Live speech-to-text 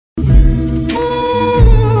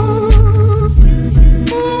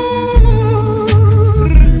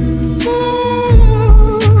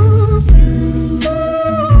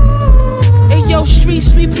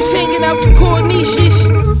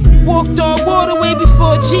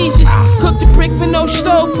Jesus. Cook the brick with no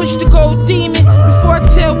stove, push the gold demon. Before I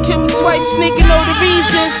tell Kim twice, nigga know the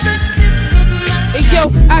reasons. Hey yo,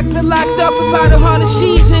 I been locked up about 100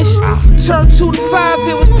 seasons. Turned 2 to 5,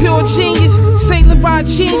 it was pure genius. Saint Laurent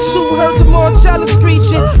jeans suit, heard the more jealous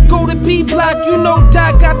screeching. Go to B block, you know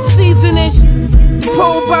Doc got the seasonings. The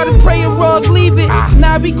poem by the prayer rug, leave it.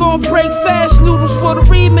 Now we gon' break fast noodles for the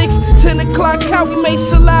remix. 10 o'clock out, we make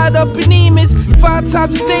salad up in Emus. 5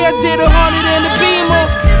 times a day I did 100 in the Beamer.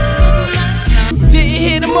 Didn't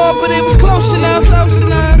hit them all, but it was close enough.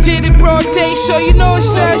 Did it broad day, so you know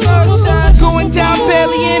it's us. Going down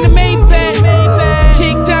barely in the Maybach.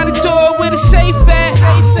 Kicked down the door with a safe at.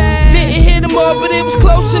 Didn't hit them all, but it was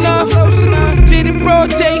close enough. Did it broad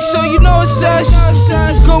day, so you know it's us.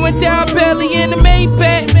 Going down barely in the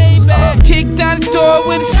Maybach. Kicked down the door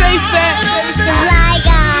with a safe at.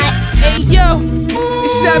 Flygod. Hey yo,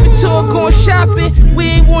 it's Saboteur going shopping. We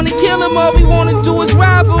ain't wanna kill him, all we wanna do is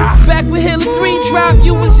rob him. Back with Hill 3 drop,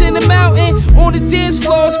 you was in the mountain. On the dance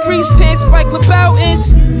floors, grease tanks, Spike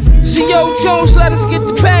Laboutins. C.O. Jones, let us get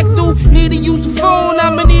the pack through. Need to use the phone,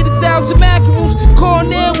 I'ma need 1,000 mackerels.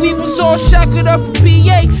 Cornell, we was all shackled up for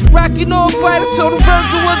PA. Rockin' off right, I told him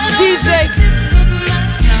Virgil was a DJ.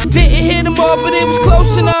 Didn't hit them all, but it was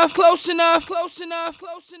close enough, close enough, close enough,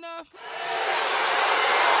 close enough.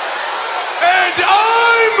 And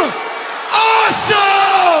I'm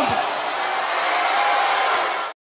awesome!